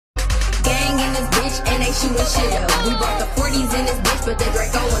bitch, and they shooting shit up. We brought the 40s in this bitch, but the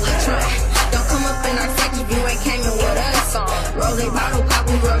Draco in the trunk. Don't come up in our section if you ain't came in with us. Rose bottle pop,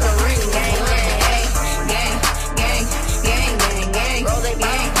 we roll the ring. Gang, gang, gang, gang, gang, gang, gang. Rose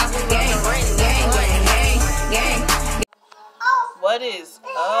bottle pop, we roll the ring. Gang, gang, gang, gang. What is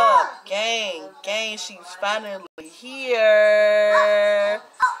up, gang? Gang, she's finally here.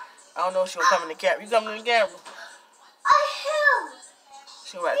 I don't know if she'll come in the camera. You coming in the camera?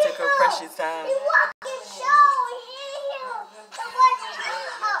 She about to take her precious time.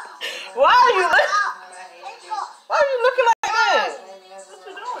 Why are you looking like that? What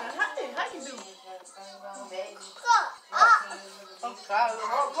you doing? How you doing?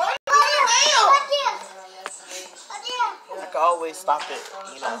 I can always stop it.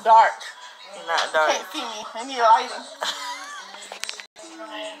 You know. I'm dark. You're not dark. Can't see me. I need lighting.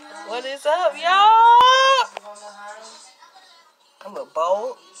 What is up, y'all? I'm a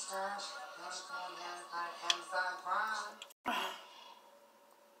bold.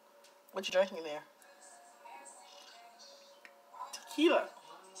 What you drinking there? Tequila.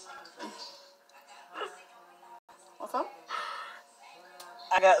 What's up?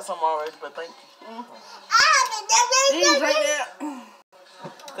 I got some already, but thank you. You didn't drink that.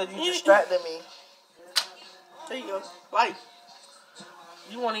 Because you distracted me. There you go. Light.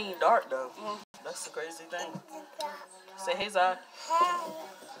 You want to eat dark, though. That's the crazy thing. Say hey, Zai.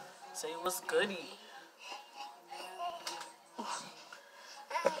 Say what's goody.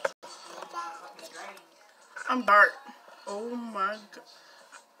 I'm dark. Oh my god.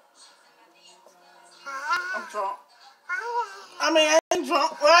 I'm drunk. I mean, I ain't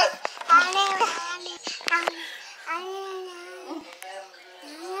drunk. What?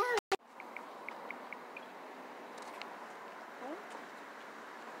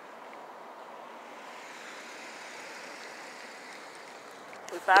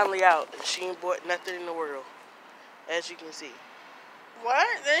 We finally out. She ain't bought nothing in the world, as you can see. What?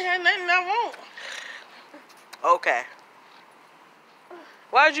 They ain't had nothing I want. Okay.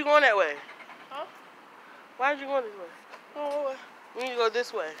 Why'd you going that way? Huh? Why'd you going this way? Oh, what? We need to go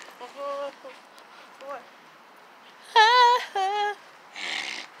this way. What?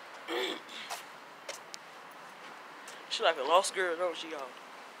 She like a lost girl, don't she, y'all?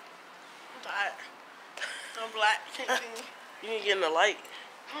 I'm tired. I'm black. Can't see me. You need to get in the light.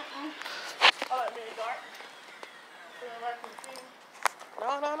 I like being dark. Feel like you see me. No.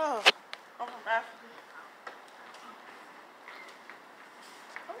 I'm from Africa.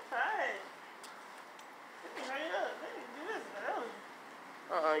 I'm tired. Let me hurry up. Let me do this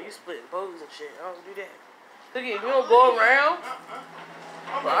early. You splitting bows and shit. I don't do that. Look at you don't go around.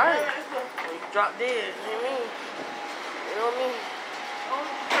 Right. When you drop dead, you know what I mean? You know what I mean?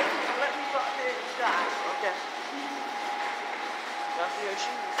 Only person that let me drop dead is God. Okay. Got for your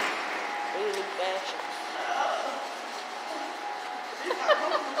shoes. They need fashion.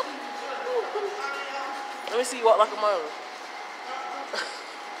 Let me see you walk like a mother.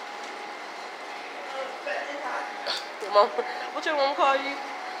 Your mom, what your mom call you?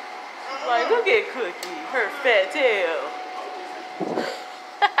 Like, look at Cookie, her fat tail.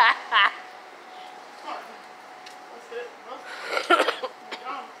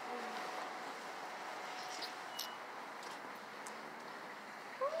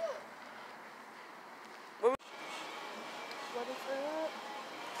 What is that?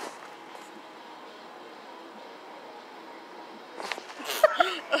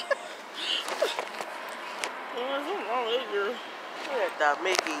 What's wrong with you? Look at the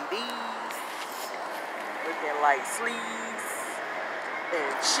Mickey D's. Looking like sleeves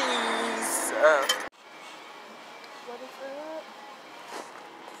and cheese. What is that?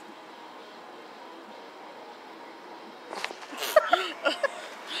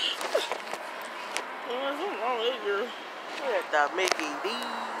 What's wrong with you? Look at the Mickey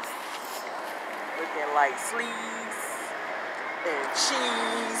D's. Looking like sleeves and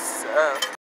cheese.